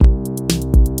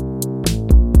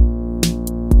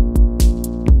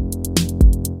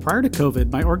Prior to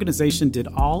COVID, my organization did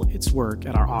all its work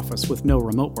at our office with no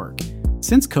remote work.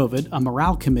 Since COVID, a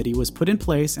morale committee was put in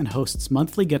place and hosts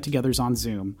monthly get-togethers on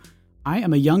Zoom. I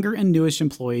am a younger and newish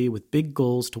employee with big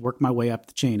goals to work my way up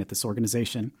the chain at this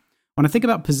organization. When I think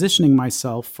about positioning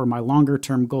myself for my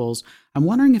longer-term goals, I'm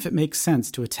wondering if it makes sense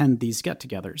to attend these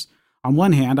get-togethers. On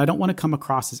one hand, I don't want to come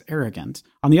across as arrogant.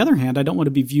 On the other hand, I don't want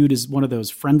to be viewed as one of those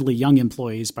friendly young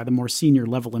employees by the more senior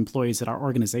level employees at our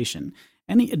organization.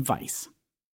 Any advice?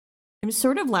 I'm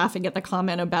sort of laughing at the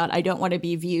comment about I don't want to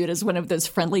be viewed as one of those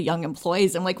friendly young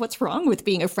employees. I'm like, what's wrong with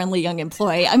being a friendly young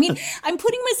employee? I mean, I'm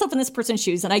putting myself in this person's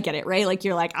shoes and I get it, right? Like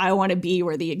you're like, I want to be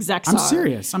where the execs are. I'm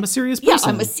serious. I'm a serious person.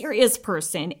 Yeah, I'm a serious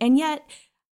person. And yet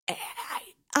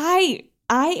I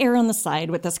err on the side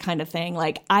with this kind of thing.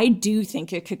 Like I do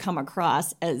think it could come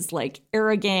across as like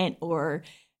arrogant or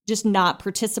just not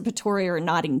participatory or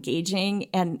not engaging.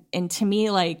 And to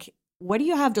me, like, what do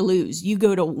you have to lose? You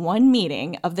go to one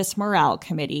meeting of this morale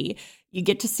committee. You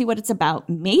get to see what it's about.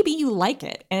 Maybe you like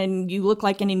it and you look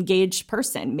like an engaged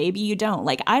person. Maybe you don't.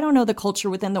 Like, I don't know the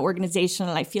culture within the organization.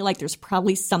 And I feel like there's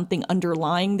probably something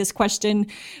underlying this question.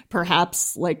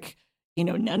 Perhaps like, you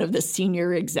know, none of the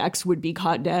senior execs would be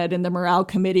caught dead in the morale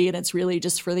committee. And it's really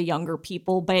just for the younger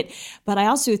people. But I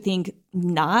also think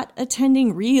not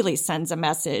attending really sends a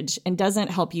message and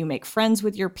doesn't help you make friends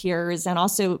with your peers. And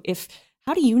also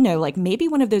how do you know, like maybe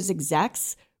one of those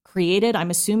execs created,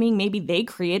 I'm assuming maybe they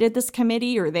created this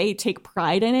committee or they take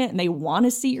pride in it and they want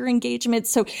to see your engagement.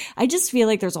 So I just feel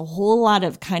like there's a whole lot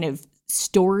of kind of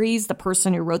stories the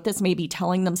person who wrote this may be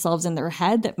telling themselves in their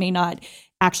head that may not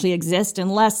actually exist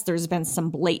unless there's been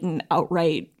some blatant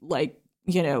outright, like,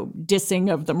 you know,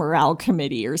 dissing of the morale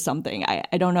committee or something.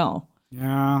 I don't know.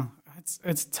 Yeah,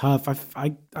 it's tough. I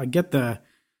get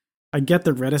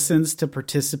the reticence to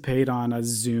participate on a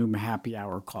Zoom happy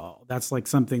hour call. That's like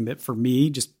something that for me,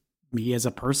 just me as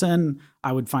a person,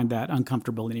 I would find that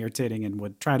uncomfortable and irritating and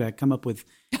would try to come up with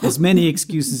as many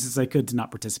excuses as I could to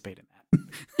not participate in that.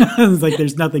 It's like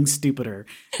there's nothing stupider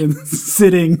than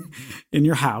sitting in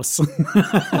your house.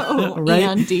 Right?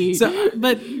 Andy.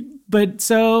 But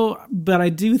I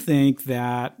do think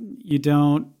that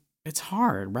it's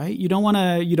hard, right? You don't want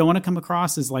to come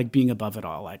across as like being above it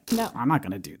all. Like, no, I'm not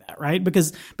going to do that, right?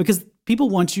 Because people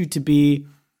want you to be.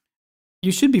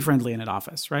 You should be friendly in an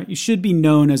office, right? You should be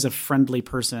known as a friendly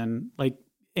person, like,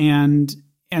 and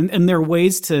there are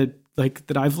ways to like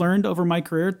that I've learned over my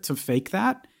career to fake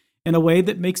that in a way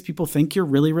that makes people think you're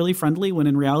really, really friendly when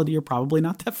in reality you're probably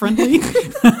not that friendly.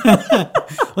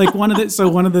 Like one of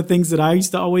the things that I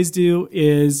used to always do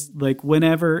is like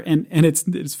whenever, and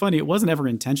it's funny, it wasn't ever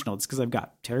intentional. It's because I've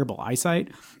got terrible eyesight.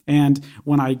 And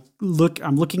when I'm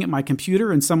looking at my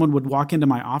computer and someone would walk into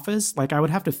my office, like I would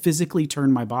have to physically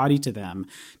turn my body to them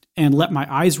and let my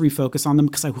eyes refocus on them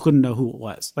because I couldn't know who it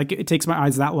was. Like it takes my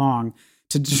eyes that long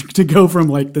to go from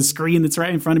like the screen that's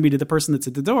right in front of me to the person that's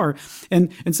at the door.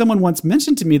 And someone once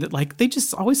mentioned to me that like they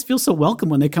just always feel so welcome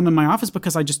when they come in my office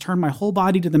because I just turn my whole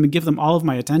body to them and give them all of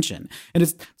my attention. And I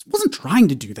wasn't trying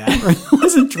to do that. Right? I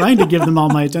wasn't trying to give them all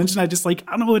my attention. I just like,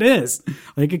 I don't know what it is.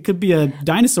 Like it could be a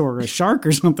dinosaur or a shark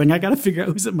or something. I got to figure out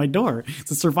who's at my door.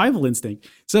 It's a survival instinct.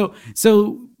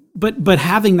 But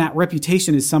having that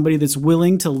reputation as somebody that's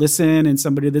willing to listen and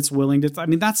somebody that's willing to,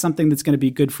 that's something that's going to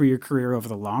be good for your career over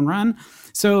the long run.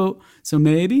 So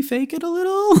maybe fake it a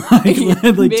little,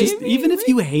 even if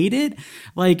you hate it,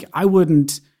 like I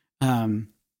wouldn't, you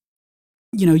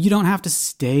don't have to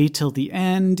stay till the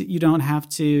end. You don't have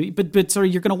to, but sorry,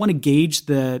 you're going to want to gauge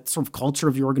the sort of culture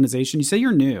of your organization. You say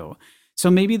you're new.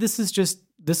 So maybe this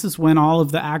is when all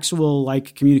of the actual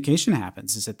like communication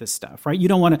happens is at this stuff, right? You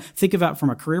don't want to think about it from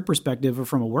a career perspective or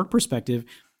from a work perspective.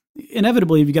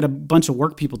 Inevitably, if you get a bunch of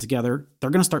work people together, they're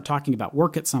going to start talking about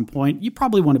work at some point. You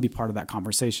probably want to be part of that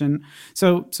conversation.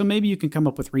 So maybe you can come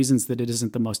up with reasons that it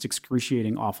isn't the most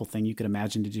excruciating, awful thing you could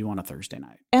imagine to do on a Thursday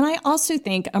night. And I also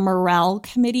think a morale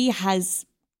committee has,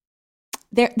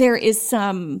 there's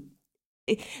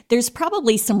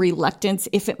probably some reluctance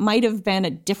if it might have been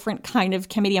a different kind of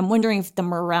committee. I'm wondering if the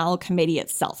morale committee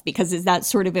itself, because is that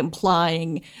sort of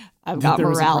implying I've got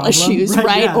morale issues,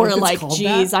 right? Yeah, or like,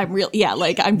 geez, I'm real. Yeah,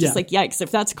 like I'm just like, yikes. If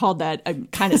that's called that, I'm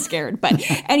kind of scared. But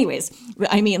anyways,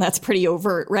 that's pretty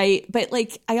overt, right? But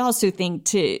like, I also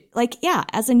think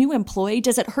as a new employee,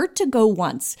 does it hurt to go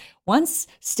once,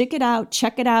 stick it out,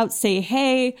 check it out, say,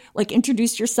 hey, like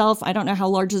introduce yourself. I don't know how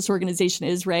large this organization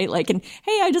is, right? Like, and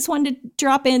hey, I just wanted to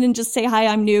drop in and just say, hi,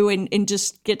 I'm new and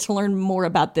just get to learn more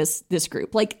about this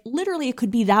group. Like literally it could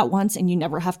be that once and you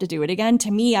never have to do it again. To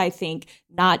me, I think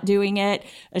not doing it,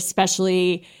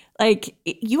 especially like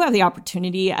you have the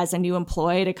opportunity as a new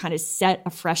employee to kind of set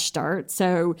a fresh start.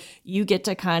 So you get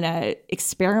to kind of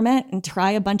experiment and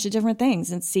try a bunch of different things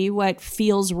and see what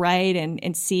feels right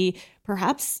and see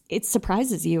perhaps it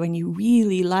surprises you and you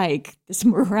really like this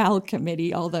morale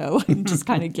committee, although I'm just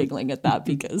kind of giggling at that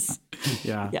because.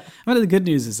 Yeah. One of the good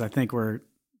news is I think we're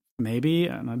maybe,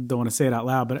 and I don't want to say it out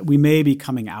loud, but we may be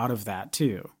coming out of that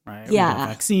too, right? Yeah. We got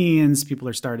vaccines, people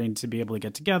are starting to be able to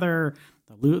get together.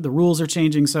 The rules are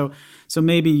changing. So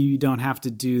maybe you don't have to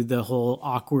do the whole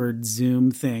awkward Zoom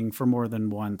thing for more than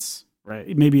once,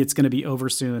 right? Maybe it's going to be over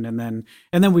soon. And then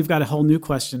we've got a whole new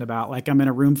question about like, I'm in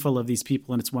a room full of these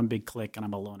people and it's one big click and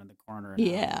I'm alone in the corner. And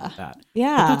Yeah.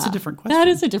 Yeah. But that's a different question. That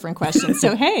is a different question.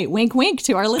 So, hey, wink, wink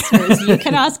to our listeners. You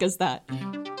can ask us that.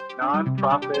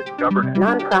 Nonprofit governance.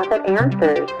 Nonprofit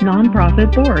answers.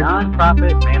 Nonprofit board.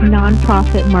 Nonprofit management.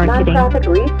 Nonprofit marketing. Nonprofit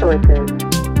resources.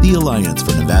 The Alliance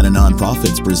for Nevada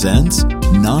Nonprofits presents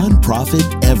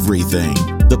Nonprofit Everything,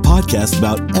 the podcast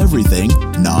about everything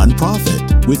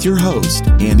nonprofit, with your host,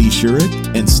 Andy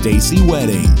Shurik and Stacy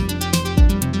Wedding.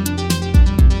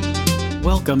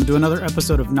 Welcome to another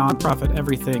episode of Nonprofit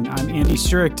Everything. I'm Andy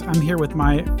Shurik. I'm here with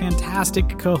my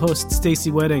fantastic co-host, Stacy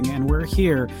Wedding, and we're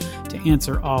here to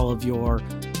answer all of your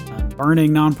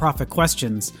burning nonprofit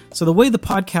questions. So the way the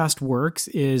podcast works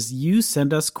is you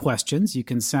send us questions. You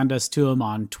can send us to them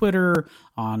on Twitter,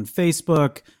 on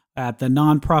Facebook, at the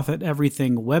Nonprofit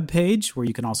Everything webpage, where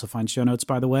you can also find show notes,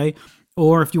 by the way.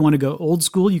 Or if you want to go old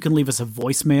school, you can leave us a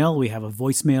voicemail. We have a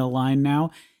voicemail line now.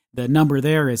 The number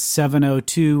there is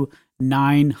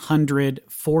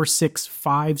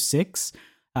 702-900-4656.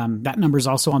 That number is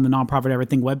also on the Nonprofit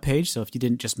Everything webpage. So if you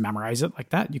didn't just memorize it like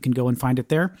that, you can go and find it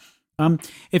there.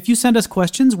 If you send us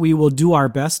questions, we will do our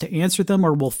best to answer them,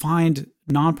 or we'll find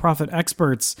nonprofit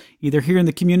experts either here in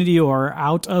the community or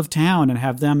out of town and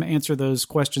have them answer those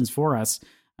questions for us.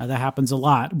 That happens a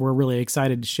lot. We're really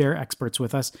excited to share experts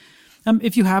with us.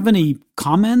 If you have any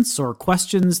comments or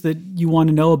questions that you want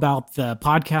to know about the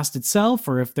podcast itself,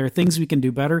 or if there are things we can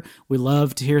do better, we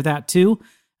love to hear that too.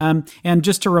 And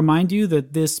just to remind you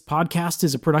that this podcast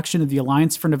is a production of the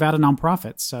Alliance for Nevada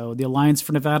Nonprofits. So the Alliance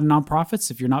for Nevada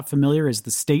Nonprofits, if you're not familiar, is the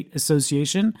state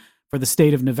association for the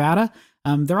state of Nevada.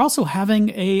 They're also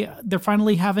they're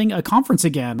finally having a conference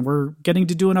again. We're getting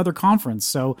to do another conference.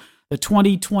 So the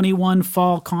 2021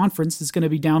 Fall Conference is going to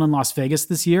be down in Las Vegas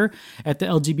this year at the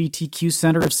LGBTQ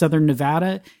Center of Southern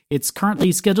Nevada. It's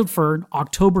currently scheduled for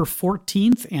October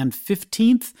 14th and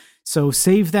 15th. So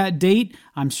save that date.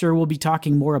 I'm sure we'll be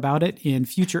talking more about it in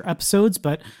future episodes,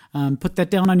 but put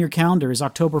that down on your calendars,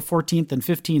 October 14th and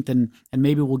 15th, and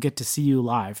maybe we'll get to see you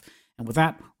live. And with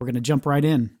that, we're going to jump right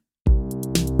in.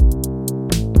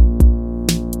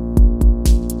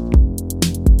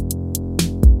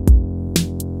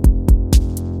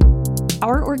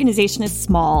 Our organization is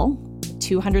small,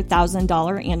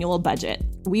 $200,000 annual budget.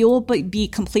 We will be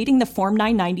completing the Form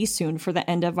 990 soon for the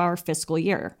end of our fiscal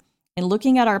year. In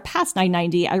looking at our past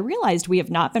 990, I realized we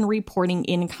have not been reporting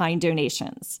in-kind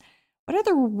donations. What are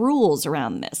the rules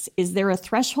around this? Is there a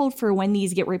threshold for when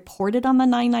these get reported on the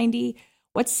 990?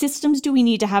 What systems do we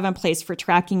need to have in place for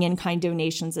tracking in-kind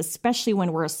donations, especially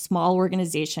when we're a small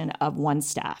organization of one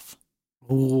staff?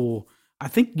 Oh, I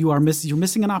think you're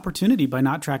missing an opportunity by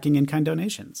not tracking in-kind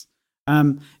donations.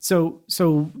 So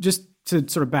just to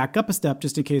sort of back up a step,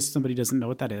 just in case somebody doesn't know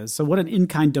what that is. So what an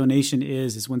in-kind donation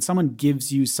is when someone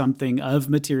gives you something of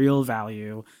material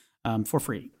value for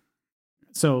free.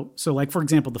 So like, for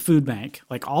example, the food bank,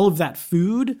 like all of that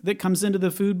food that comes into the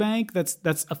food bank, that's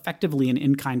effectively an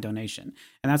in-kind donation.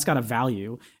 And that's got a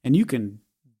value. And you can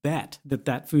bet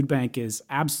that food bank is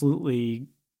absolutely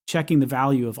checking the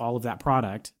value of all of that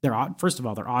product. First of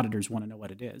all, their auditors want to know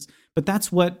what it is, but that's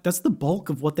the bulk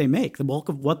of what they make. The bulk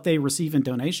of what they receive in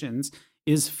donations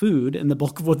is food, and the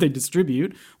bulk of what they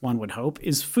distribute, one would hope,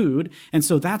 is food. And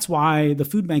so that's why the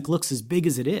food bank looks as big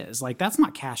as it is. Like, that's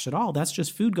not cash at all. That's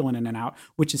just food going in and out,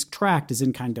 which is tracked as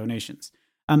in-kind donations.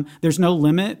 There's no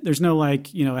limit. There's no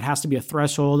it has to be a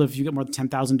threshold. If you get more than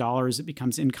 $10,000, it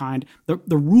becomes in-kind.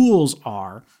 The rules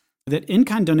are that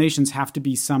in-kind donations have to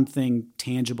be something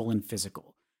tangible and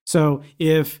physical. So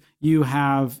if you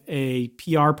have a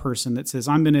PR person that says,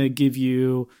 I'm going to give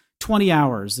you 20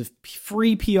 hours of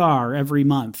free PR every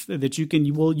month that you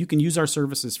can use our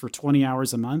services for 20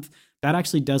 hours a month, that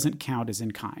actually doesn't count as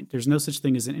in-kind. There's no such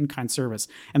thing as an in-kind service.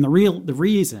 And the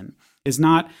reason is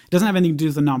it doesn't have anything to do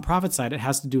with the nonprofit side. It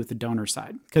has to do with the donor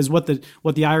side. Because what the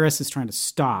IRS is trying to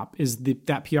stop is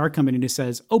that PR company who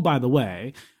says, oh, by the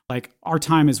way, like, our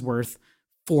time is worth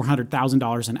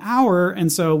 $400,000 an hour.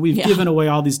 And so we've given away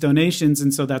all these donations.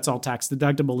 And so that's all tax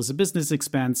deductible as a business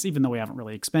expense, even though we haven't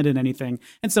really expended anything.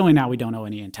 And so now we don't owe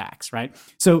any in tax, right?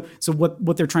 So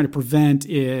what they're trying to prevent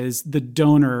is the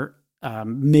donor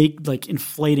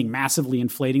massively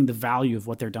inflating the value of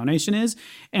what their donation is.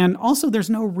 And also there's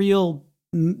no real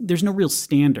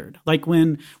standard. Like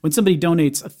when somebody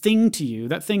donates a thing to you,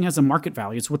 that thing has a market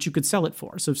value. It's what you could sell it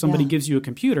for. So if somebody gives you a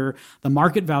computer, the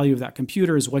market value of that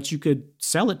computer is what you could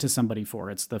sell it to somebody for.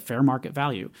 It's the fair market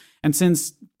value. And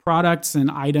since products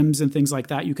and items and things like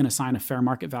that, you can assign a fair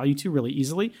market value to really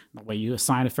easily. The way you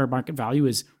assign a fair market value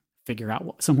is figure out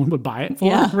what someone would buy it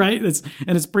for, right? It's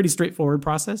a pretty straightforward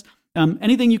process.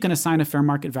 Anything you can assign a fair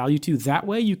market value to, that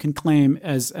way you can claim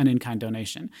as an in-kind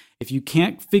donation. If you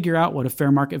can't figure out what a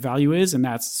fair market value is, and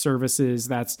that's services,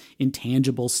 that's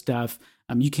intangible stuff,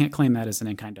 you can't claim that as an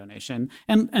in-kind donation.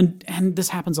 And this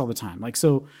happens all the time. Like,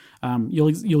 so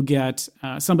you'll get,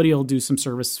 somebody will do some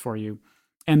service for you,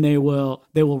 and they will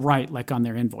write like on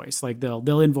their invoice, like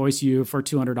they'll invoice you for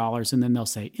 $200, and then they'll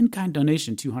say in-kind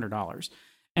donation $200.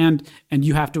 And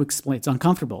you have to explain, it's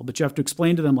uncomfortable, but you have to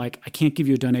explain to them, like, I can't give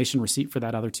you a donation receipt for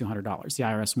that other $200. The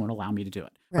IRS won't allow me to do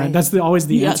it. Right? That's always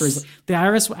the answer. Is the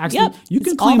IRS will actually, you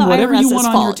can claim whatever you want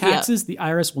on your taxes. The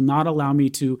IRS will not allow me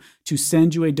to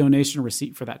send you a donation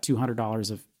receipt for that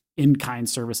 $200 of in-kind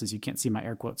services. You can't see my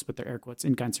air quotes, but they're air quotes,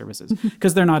 in-kind services,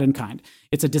 because they're not in-kind.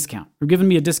 It's a discount. You're giving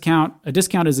me a discount. A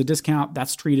discount is a discount.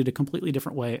 That's treated a completely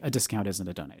different way. A discount isn't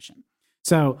a donation.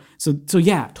 So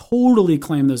yeah, totally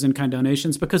claim those in-kind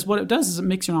donations, because what it does is it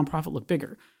makes your nonprofit look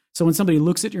bigger. So when somebody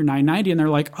looks at your 990 and they're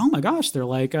like, oh my gosh, they're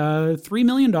like a $3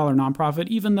 million nonprofit,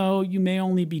 even though you may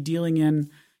only be dealing in,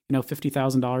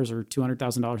 $50,000 or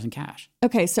 $200,000 in cash.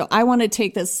 Okay, so I want to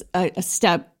take this a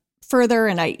step further,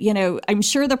 and I'm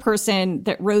sure the person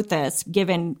that wrote this,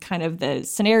 given kind of the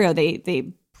scenario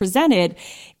they presented,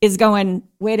 is going,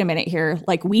 wait a minute here,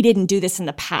 like, we didn't do this in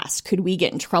the past. Could we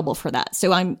get in trouble for that?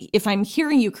 So if I'm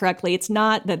hearing you correctly, it's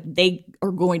not that they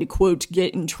are going to, quote,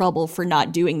 get in trouble for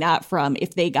not doing that from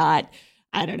if they got,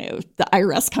 I don't know, the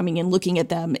IRS coming in looking at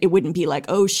them. It wouldn't be like,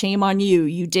 oh, shame on you.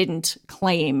 You didn't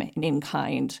claim an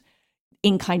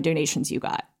in-kind donations you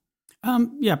got.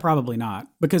 Yeah, probably not.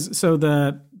 Because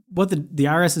what the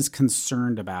IRS is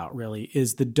concerned about really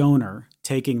is the donor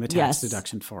taking the tax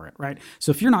deduction for it, right? So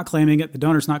if you're not claiming it, the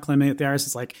donor's not claiming it, the IRS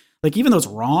is like even though it's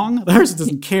wrong, the IRS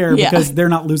doesn't care because they're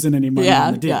not losing any money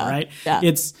on the deal, right? Yeah.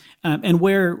 It's and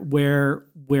where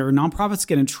nonprofits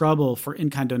get in trouble for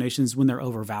in-kind donations when they're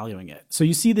overvaluing it. So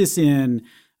you see this in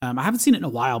I haven't seen it in a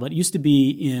while, but it used to be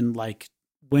in like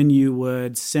when you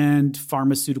would send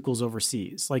pharmaceuticals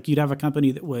overseas. Like you'd have a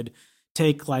company that would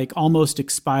take like almost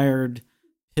expired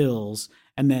pills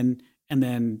and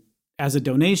then as a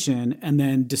donation and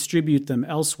then distribute them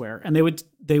elsewhere. And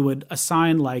they would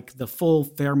assign like the full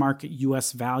fair market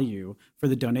US value for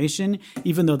the donation,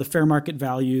 even though the fair market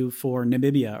value for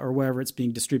Namibia or wherever it's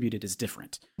being distributed is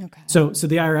different. Okay. So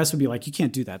the IRS would be like, you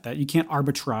can't do that. That you can't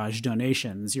arbitrage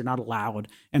donations. You're not allowed.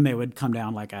 And they would come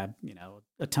down like a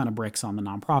ton of bricks on the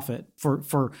nonprofit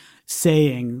for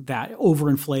saying that,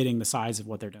 overinflating the size of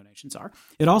what their donations are.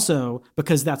 It also,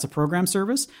 because that's a program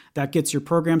service, that gets your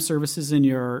program services and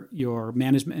your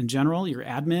management in general, your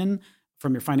admin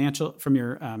from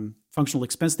your functional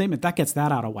expense statement, that gets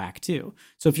that out of whack too.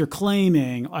 So if you're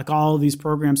claiming like all of these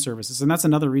program services, and that's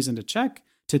another reason to check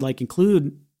to like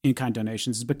include in-kind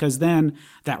donations, is because then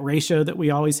that ratio that we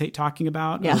always hate talking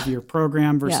about of your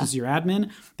program versus your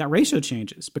admin, that ratio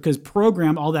changes because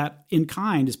program, all that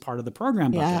in-kind is part of the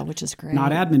program bucket, which is great,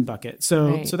 not admin bucket.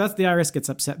 So that's the IRS gets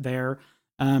upset there.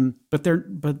 But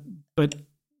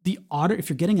the audit, if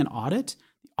you're getting an audit,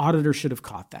 the auditor should have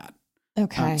caught that.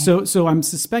 Okay. So I'm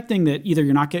suspecting that either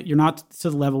you're not to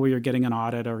the level where you're getting an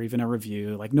audit or even a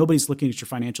review. Like nobody's looking at your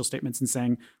financial statements and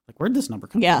saying like, where'd this number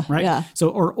come from? Right. Yeah. So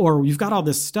or you've got all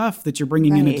this stuff that you're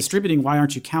bringing in and distributing. Why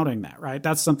aren't you counting that? Right.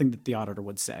 That's something that the auditor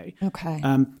would say. Okay.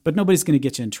 But nobody's going to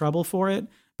get you in trouble for it.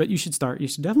 But you should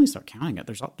definitely start counting it.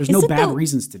 There's no bad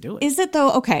reasons to do it. Is it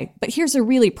though? Okay. But here's a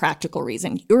really practical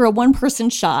reason. You're a one-person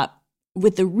shop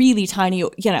with a really tiny,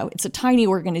 it's a tiny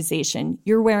organization.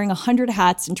 You're wearing 100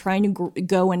 hats and trying to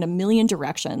go in a million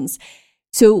directions.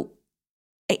 So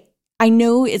I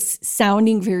know it's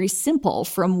sounding very simple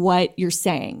from what you're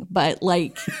saying, but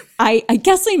like, I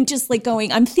guess I'm just like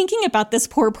I'm thinking about this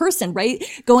poor person, right?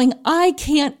 Going, I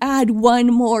can't add one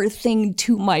more thing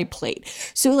to my plate.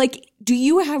 So like, do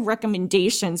you have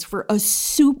recommendations for a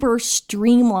super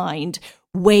streamlined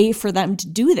way for them to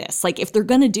do this? Like if they're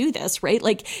going to do this, right?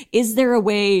 Like, is there a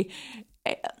way,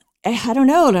 I don't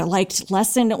know, to like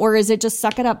lessen, or is it just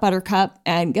suck it up, Buttercup?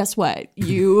 And guess what?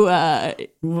 You,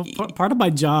 Well, part of my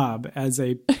job as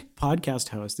a podcast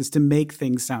host is to make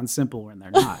things sound simple when they're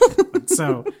not.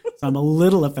 so I'm a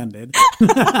little offended.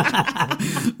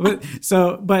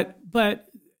 but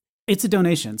it's a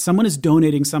donation. Someone is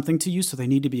donating something to you, so they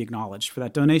need to be acknowledged for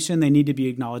that donation. They need to be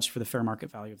acknowledged for the fair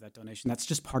market value of that donation. That's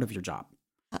just part of your job.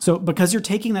 So because you're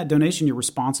taking that donation, you're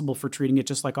responsible for treating it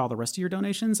just like all the rest of your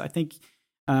donations. I think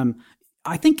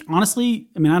honestly,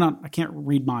 I mean, I can't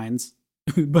read minds,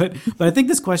 but I think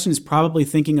this question is probably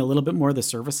thinking a little bit more of the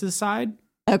services side.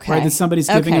 Okay. Right, that somebody's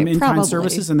giving them in-kind probably.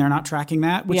 services and they're not tracking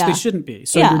that, which Yeah. they shouldn't be.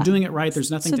 So Yeah. you're doing it right. There's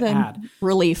nothing to then add.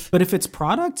 relief. But if it's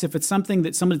products, if it's something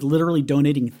that somebody's literally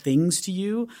donating things to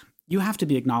you, you have to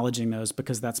be acknowledging those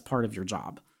because that's part of your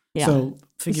job. Yeah. So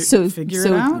figure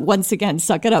it out. Once again,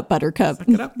 suck it up, Buttercup. Suck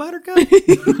it up, Buttercup.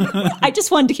 I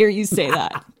just wanted to hear you say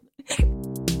that.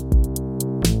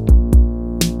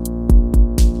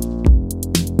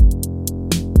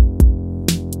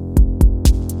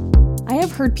 I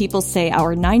have heard people say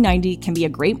our 990 can be a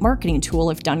great marketing tool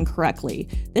if done correctly.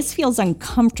 This feels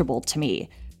uncomfortable to me.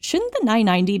 Shouldn't the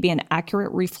 990 be an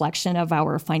accurate reflection of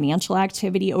our financial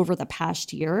activity over the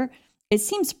past year? It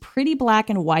seems pretty black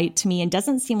and white to me and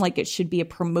doesn't seem like it should be a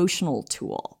promotional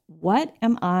tool. What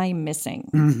am I missing?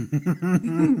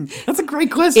 That's a great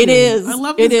question. It is. I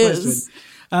love this It question.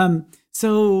 is.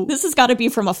 So This has got to be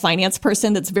from a finance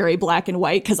person that's very black and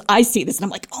white, because I see this and I'm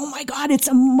like, oh my God, it's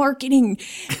a marketing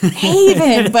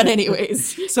haven. But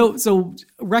anyways. So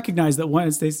recognize that one,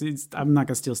 Stacey's, I'm not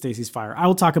going to steal Stacey's fire. I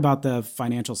will talk about the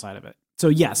financial side of it. So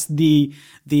yes, the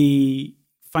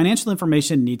financial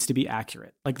information needs to be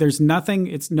accurate. Like there's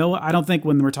nothing, I don't think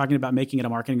when we're talking about making it a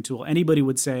marketing tool, anybody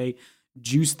would say,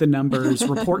 juice the numbers,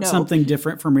 report No. something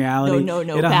different from reality. No.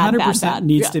 It Bad, 100% bad.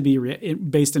 needs Yeah. to be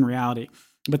based in reality.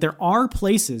 But there are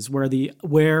places where the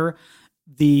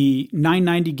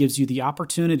 990 gives you the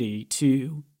opportunity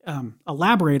to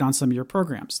elaborate on some of your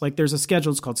programs. Like there's a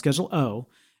schedule, it's called Schedule O,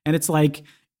 and it's like,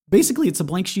 basically it's a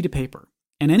blank sheet of paper.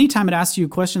 And anytime it asks you a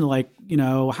question like,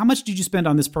 how much did you spend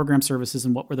on this program services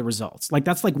and what were the results? Like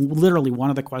that's like literally one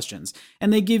of the questions.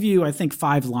 And they give you, I think,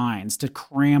 5 lines to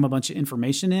cram a bunch of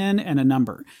information in and a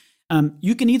number.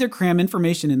 You can either cram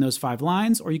information in those 5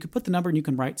 lines, or you could put the number and you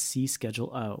can write see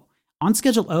Schedule O. On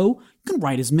Schedule O, you can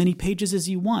write as many pages as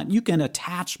you want. You can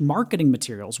attach marketing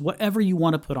materials, whatever you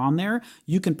want to put on there,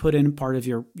 you can put in part of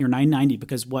your 990,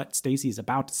 because what Stacey's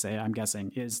about to say, I'm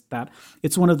guessing, is that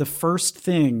it's one of the first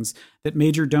things that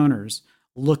major donors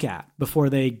look at before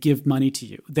they give money to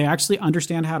you. They actually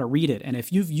understand how to read it. And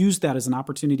if you've used that as an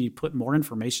opportunity to put more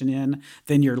information in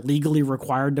than you're legally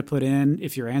required to put in,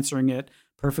 if you're answering it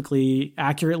perfectly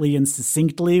accurately and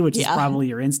succinctly, which is probably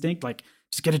your instinct, like,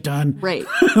 just get it done. Right.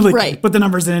 Like, Right. Put the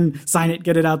numbers in, sign it,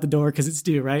 get it out the door because it's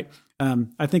due, right?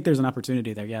 I think there's an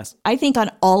opportunity there, yes. I think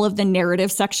on all of the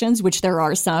narrative sections, which there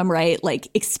are some, right? Like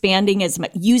expanding as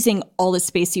much, using all the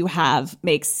space you have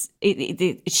makes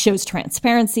it shows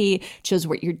transparency, shows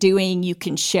what you're doing. You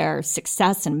can share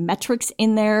success and metrics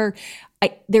in there.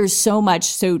 There's so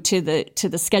much to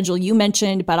the schedule you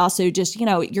mentioned, but also just,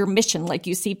 your mission. Like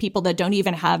you see people that don't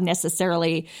even have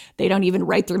necessarily, they don't even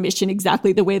write their mission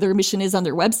exactly the way their mission is on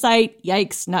their website.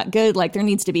 Yikes, not good. Like there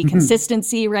needs to be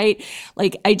consistency, right?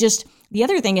 Like the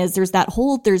other thing is there's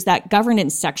that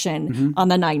governance section on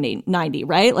the 990,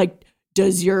 right? Like,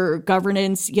 does your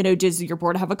governance, does your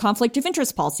board have a conflict of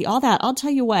interest policy? All that. I'll tell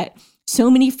you what,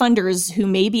 so many funders who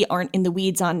maybe aren't in the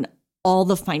weeds on all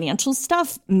the financial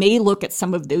stuff may look at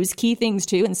some of those key things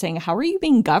too and saying, how are you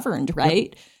being governed,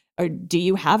 right? Or do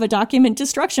you have a document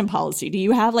destruction policy? Do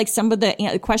you have like some of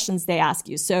the questions they ask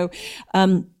you? So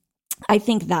I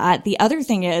think that the other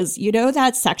thing is,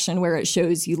 that section where it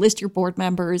shows you list your board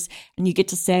members and you get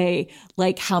to say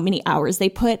like how many hours they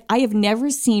put. I have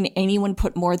never seen anyone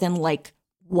put more than like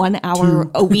 1 hour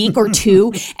a week or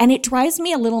 2. And it drives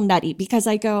me a little nutty because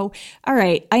I go, all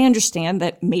right, I understand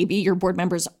that maybe your board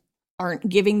members aren't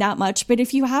giving that much, but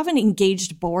if you have an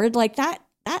engaged board like that,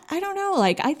 I don't know,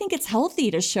 like I think it's healthy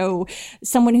to show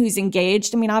someone who's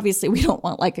engaged. I mean, obviously we don't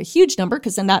want like a huge number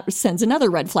because then that sends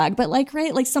another red flag, but like,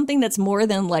 right, like something that's more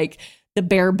than like the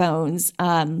bare bones.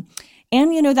 And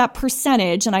that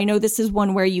percentage, and I know this is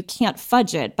one where you can't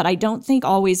fudge it, but I don't think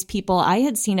always I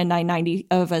had seen a 990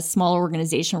 of a small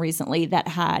organization recently that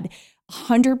had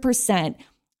 100%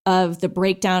 of the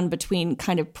breakdown between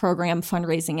kind of program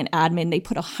fundraising and admin. They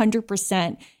put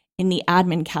 100% in the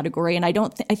admin category. And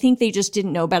I think they just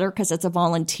didn't know better because it's a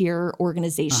volunteer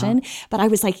organization. But I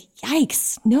was like,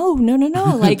 yikes, no.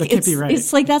 Like, That can't be right.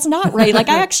 it's like, that's not right. Like,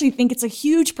 I actually think it's a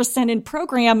huge percent in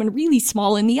program and really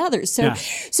small in the others.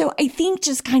 So I think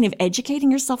just kind of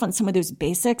educating yourself on some of those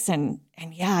basics and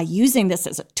using this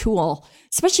as a tool,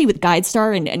 especially with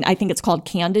GuideStar. And I think it's called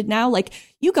Candid now. Like,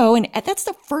 you go and that's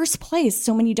the first place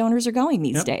so many donors are going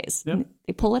these days. Yep.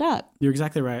 They pull it up. You're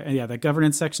exactly right. And that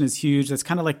governance section is huge. That's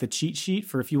kind of like the cheat sheet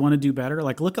for if you want to do better.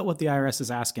 Like, look at what the IRS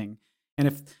is asking. And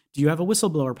do you have a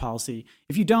whistleblower policy?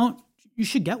 If you don't, you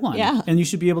should get one. Yeah. And you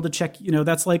should be able to check,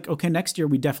 that's like, okay, next year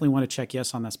we definitely want to check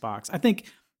yes on this box. I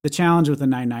think the challenge with the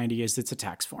 990 is it's a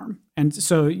tax form. And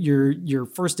so your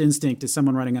first instinct as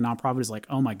someone running a nonprofit is like,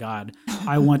 oh my God,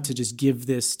 I want to just give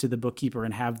this to the bookkeeper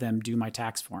and have them do my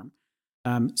tax form.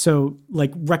 So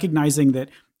like recognizing that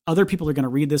other people are going to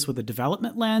read this with a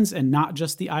development lens and not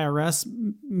just the IRS,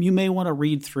 you may want to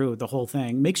read through the whole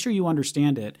thing. Make sure you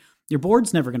understand it. Your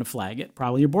board's never going to flag it,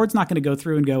 probably. Your board's not going to go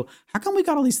through and go, how come we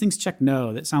got all these things checked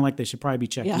no that sound like they should probably be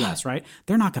checked yes, right?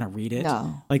 They're not going to read it.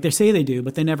 No. Like they say they do,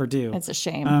 but they never do. It's a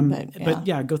shame. But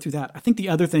go through that. I think the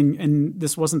other thing, and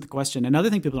this wasn't the question, another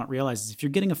thing people don't realize is if you're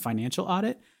getting a financial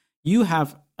audit, you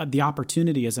have the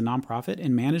opportunity as a nonprofit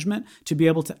in management to be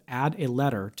able to add a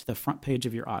letter to the front page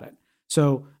of your audit.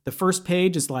 So the first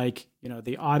page is like,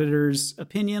 the auditor's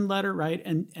opinion letter, right?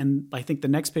 And I think the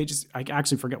next page is, I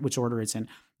actually forget which order it's in.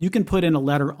 You can put in a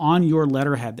letter on your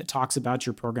letterhead that talks about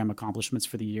your program accomplishments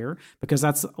for the year, because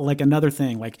that's like another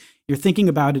thing. Like you're thinking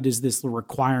about it as this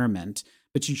requirement,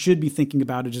 but you should be thinking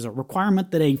about it as a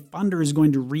requirement that a funder is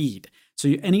going to read.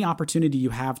 So any opportunity you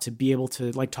have to be able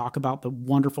to like talk about the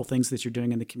wonderful things that you're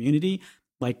doing in the community,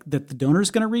 like that the donor's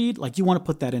going to read, like you want to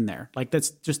put that in there. Like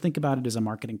that's just think about it as a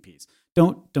marketing piece.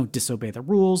 Don't disobey the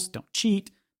rules. Don't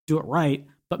cheat. Do it right.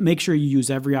 But make sure you use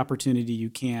every opportunity you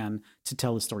can to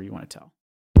tell the story you want to tell.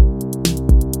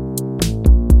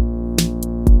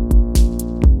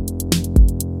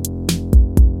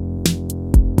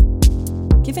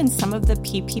 Given some of the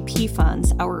PPP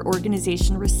funds our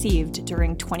organization received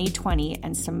during 2020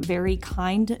 and some very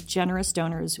kind, generous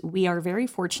donors, we are very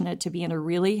fortunate to be in a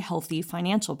really healthy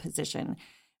financial position.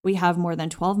 We have more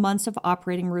than 12 months of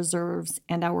operating reserves,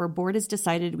 and our board has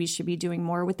decided we should be doing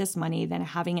more with this money than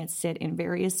having it sit in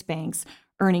various banks,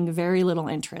 earning very little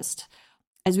interest.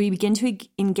 As we begin to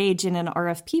engage in an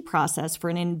RFP process for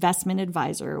an investment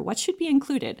advisor, what should be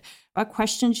included? What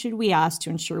questions should we ask to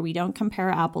ensure we don't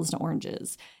compare apples to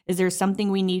oranges? Is there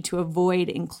something we need to avoid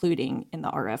including in the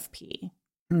RFP?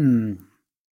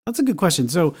 That's a good question.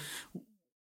 So,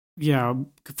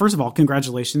 first of all,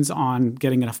 congratulations on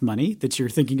getting enough money that you're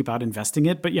thinking about investing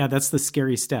it. But that's the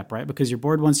scary step, right? Because your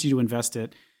board wants you to invest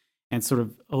it. And sort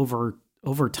of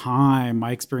over time, my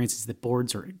experience is that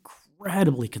boards are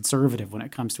incredibly conservative when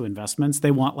it comes to investments.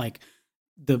 They want like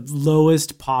the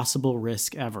lowest possible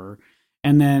risk ever.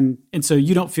 And so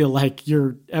you don't feel like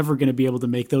you're ever going to be able to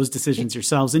make those decisions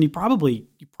yourselves. And you probably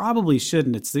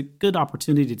shouldn't. It's a good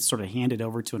opportunity to sort of hand it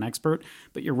over to an expert.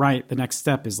 But you're right. The next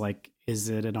step is like, is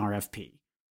it an RFP?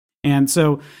 And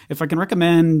so if I can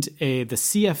recommend the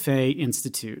CFA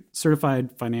Institute,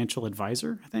 Certified Financial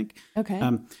Advisor, I think. Okay.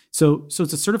 So it's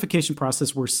a certification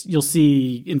process where you'll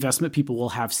see investment people will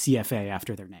have CFA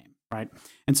after their name, right?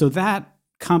 And so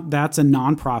that's a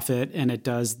nonprofit, and it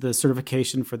does the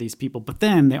certification for these people. But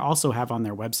then they also have on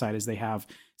their website is they have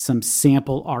some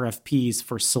sample RFPs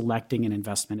for selecting an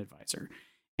investment advisor.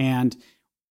 And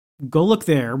go look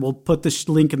there. We'll put the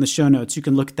link in the show notes. You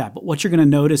can look at that. But what you're going to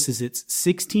notice is it's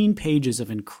 16 pages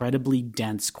of incredibly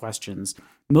dense questions,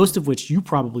 most of which you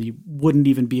probably wouldn't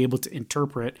even be able to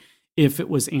interpret if it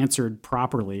was answered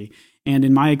properly. And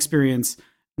in my experience,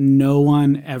 no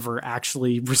one ever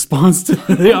actually responds to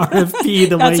the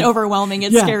RFP. That's overwhelming.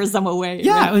 It scares them away.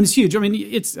 Yeah, and it's huge. I mean,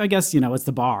 it's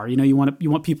the bar. You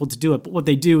want people to do it, but what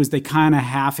they do is they kind of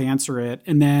half answer it,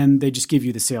 and then they just give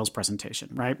you the sales presentation,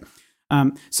 right?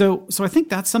 So I think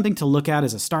that's something to look at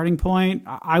as a starting point.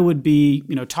 I would be,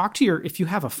 talk to if you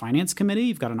have a finance committee,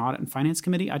 you've got an audit and finance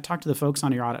committee, I'd talk to the folks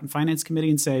on your audit and finance committee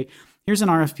and say, here's an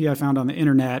RFP I found on the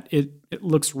internet. It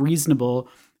looks reasonable.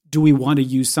 Do we want to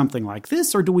use something like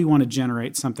this, or do we want to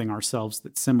generate something ourselves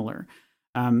that's similar?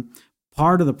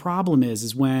 Part of the problem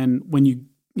is when you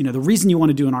the reason you want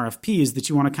to do an RFP is that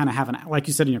you want to kind of have like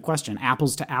you said in your question,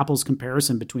 apples to apples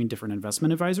comparison between different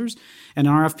investment advisors. And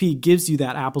an RFP gives you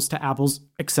that apples to apples,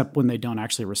 except when they don't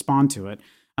actually respond to it.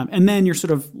 And then you're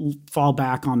sort of fall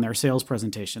back on their sales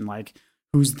presentation, like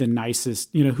who's the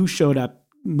nicest, who showed up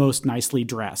most nicely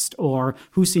dressed, or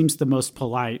who seems the most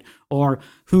polite, or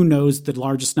who knows the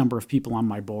largest number of people on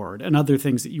my board, and other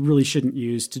things that you really shouldn't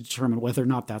use to determine whether or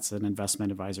not that's an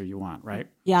investment advisor you want, right?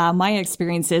 Yeah, my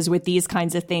experience is with these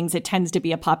kinds of things, it tends to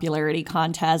be a popularity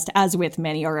contest, as with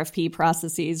many RFP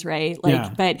processes, right?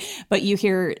 But you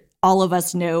hear, all of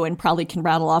us know and probably can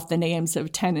rattle off the names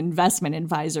of 10 investment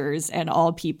advisors and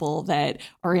all people that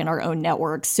are in our own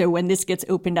network. So when this gets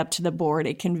opened up to the board,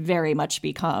 it can very much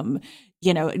become,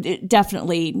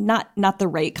 definitely not the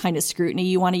right kind of scrutiny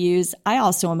you want to use. I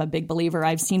also am a big believer.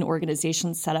 I've seen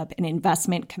organizations set up an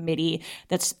investment committee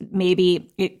that's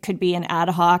maybe it could be an ad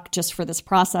hoc just for this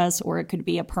process, or it could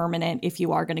be a permanent if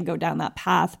you are going to go down that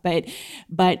path,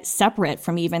 but separate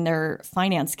from even their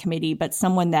finance committee, but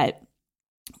someone that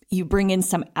you bring in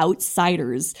some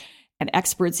outsiders and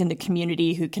experts in the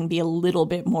community who can be a little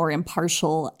bit more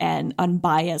impartial and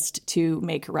unbiased to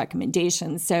make a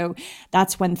recommendation. So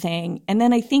that's one thing. And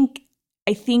then I think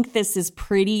this is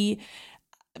pretty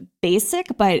basic,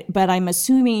 but I'm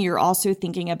assuming you're also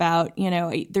thinking about,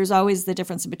 there's always the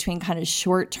difference between kind of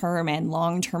short-term and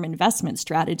long-term investment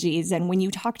strategies. And when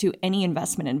you talk to any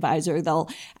investment advisor, they'll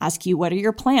ask you, what are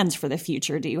your plans for the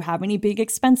future? Do you have any big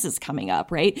expenses coming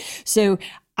up, right? So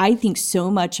I think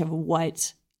so much of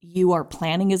what you are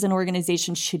planning as an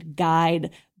organization should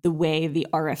guide the way the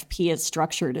RFP is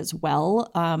structured as well.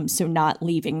 So not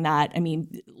leaving that,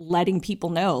 letting people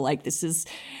know,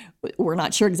 we're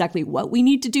not sure exactly what we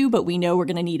need to do, but we know we're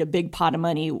going to need a big pot of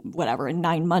money, whatever, in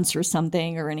 9 months or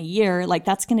something, or in a year.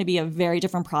 That's going to be a very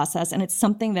different process. And it's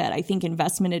something that I think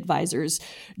investment advisors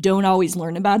don't always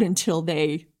learn about until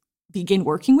they begin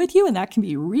working with you. And that can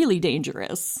be really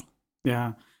dangerous.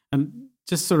 Yeah. And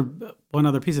just sort of one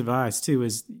other piece of advice too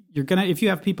is if you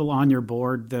have people on your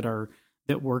board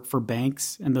that work for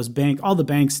banks, and all the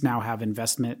banks now have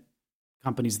investment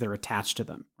companies that are attached to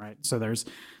them, right? So there's,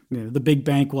 the big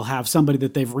bank will have somebody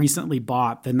that they've recently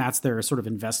bought, then that's their sort of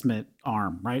investment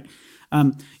arm, right?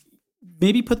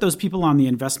 Maybe put those people on the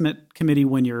investment committee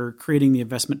when you're creating the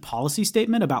investment policy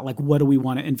statement about what do we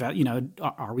want to invest?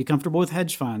 Are we comfortable with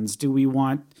hedge funds? Do we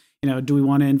want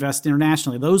to invest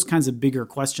internationally? Those kinds of bigger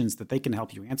questions that they can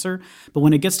help you answer. But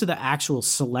when it gets to the actual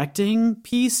selecting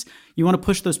piece, you want to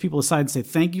push those people aside and say,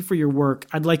 thank you for your work.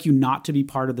 I'd like you not to be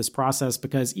part of this process,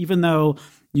 because even though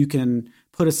you can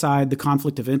put aside the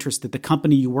conflict of interest that the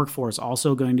company you work for is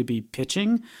also going to be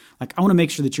pitching, I want to make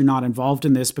sure that you're not involved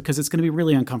in this, because it's going to be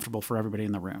really uncomfortable for everybody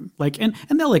in the room. And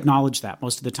they'll acknowledge that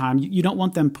most of the time. You don't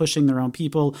want them pushing their own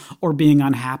people or being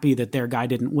unhappy that their guy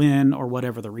didn't win or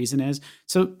whatever the reason is.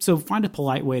 So find a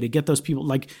polite way to get those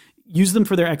people, use them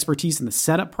for their expertise in the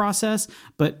setup process,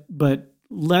 but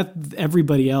let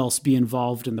everybody else be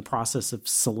involved in the process of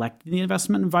selecting the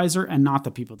investment advisor and not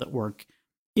the people that work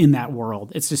in that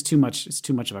world. It's just too much. It's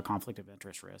too much of a conflict of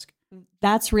interest risk.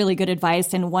 That's really good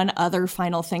advice. And one other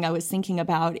final thing I was thinking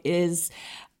about is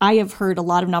I have heard a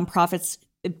lot of nonprofits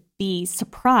be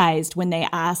surprised when they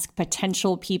ask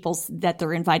potential people that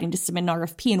they're inviting to submit an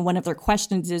RFP. And one of their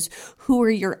questions is, who are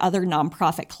your other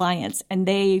nonprofit clients? And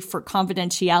they, for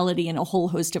confidentiality and a whole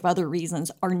host of other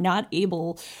reasons, are not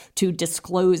able to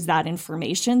disclose that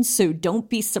information. So don't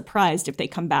be surprised if they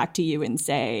come back to you and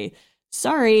say,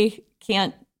 sorry,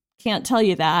 can't tell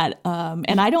you that.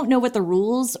 And I don't know what the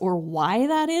rules or why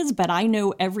that is, but I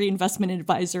know every investment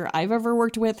advisor I've ever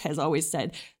worked with has always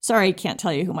said, sorry, can't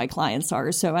tell you who my clients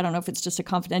are. So I don't know if it's just a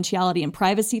confidentiality and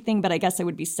privacy thing, but I guess I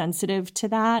would be sensitive to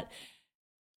that.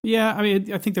 Yeah,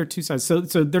 I think there are two sides. So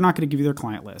they're not going to give you their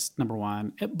client list, number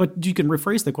one, but you can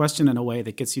rephrase the question in a way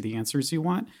that gets you the answers you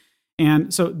want.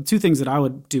 And so two things that I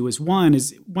would do is, one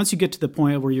is, once you get to the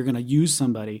point where you're going to use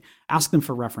somebody, ask them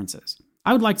for references.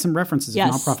 I would like some references of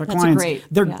nonprofit clients.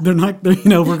 They're not,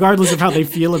 regardless of how they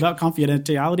feel about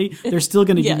confidentiality, they're still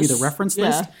going to give you the reference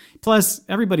list. Plus,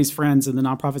 everybody's friends in the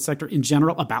nonprofit sector in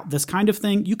general about this kind of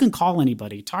thing. You can call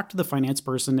anybody, talk to the finance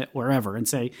person at wherever and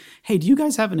say, hey, do you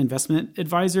guys have an investment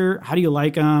advisor? How do you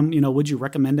like them? Would you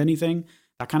recommend anything?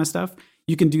 That kind of stuff.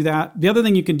 You can do that. The other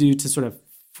thing you can do to sort of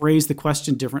phrase the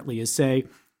question differently is say,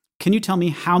 can you tell me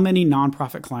how many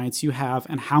nonprofit clients you have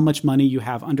and how much money you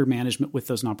have under management with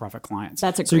those nonprofit clients?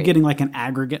 So you're getting an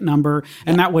aggregate number.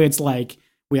 And that way it's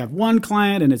we have one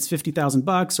client and it's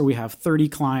 $50,000, or we have 30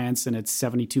 clients and it's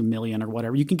 72 million or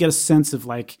whatever. You can get a sense of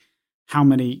how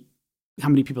many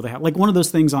people they have. One of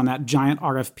those things on that giant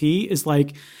RFP is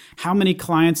how many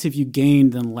clients have you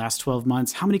gained in the last 12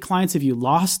 months? How many clients have you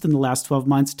lost in the last 12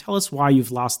 months? Tell us why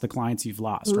you've lost the clients you've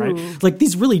lost, right?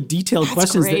 These really detailed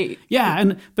questions. Great.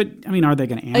 But are they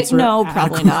going to answer no, it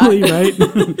probably not. Right?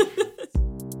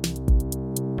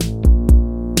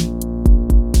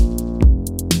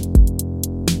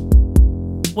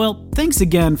 Well, thanks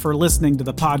again for listening to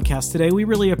the podcast today. We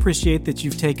really appreciate that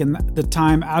you've taken the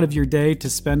time out of your day to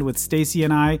spend with Stacy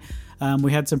and I.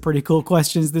 We had some pretty cool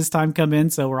questions this time come in,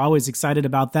 so we're always excited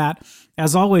about that.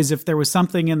 As always, if there was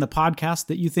something in the podcast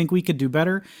that you think we could do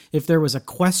better, if there was a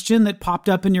question that popped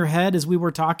up in your head as we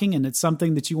were talking and it's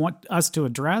something that you want us to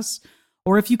address,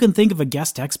 or if you can think of a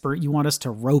guest expert you want us to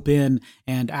rope in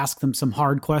and ask them some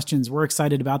hard questions, we're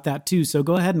excited about that too. So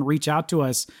go ahead and reach out to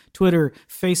us. Twitter,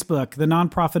 Facebook, the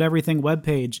Nonprofit Everything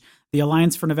webpage, the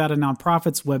Alliance for Nevada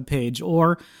Nonprofits webpage,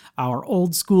 or our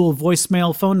old school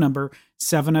voicemail phone number,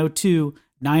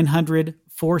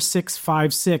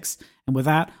 702-900-4656. And with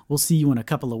that, we'll see you in a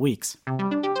couple of weeks.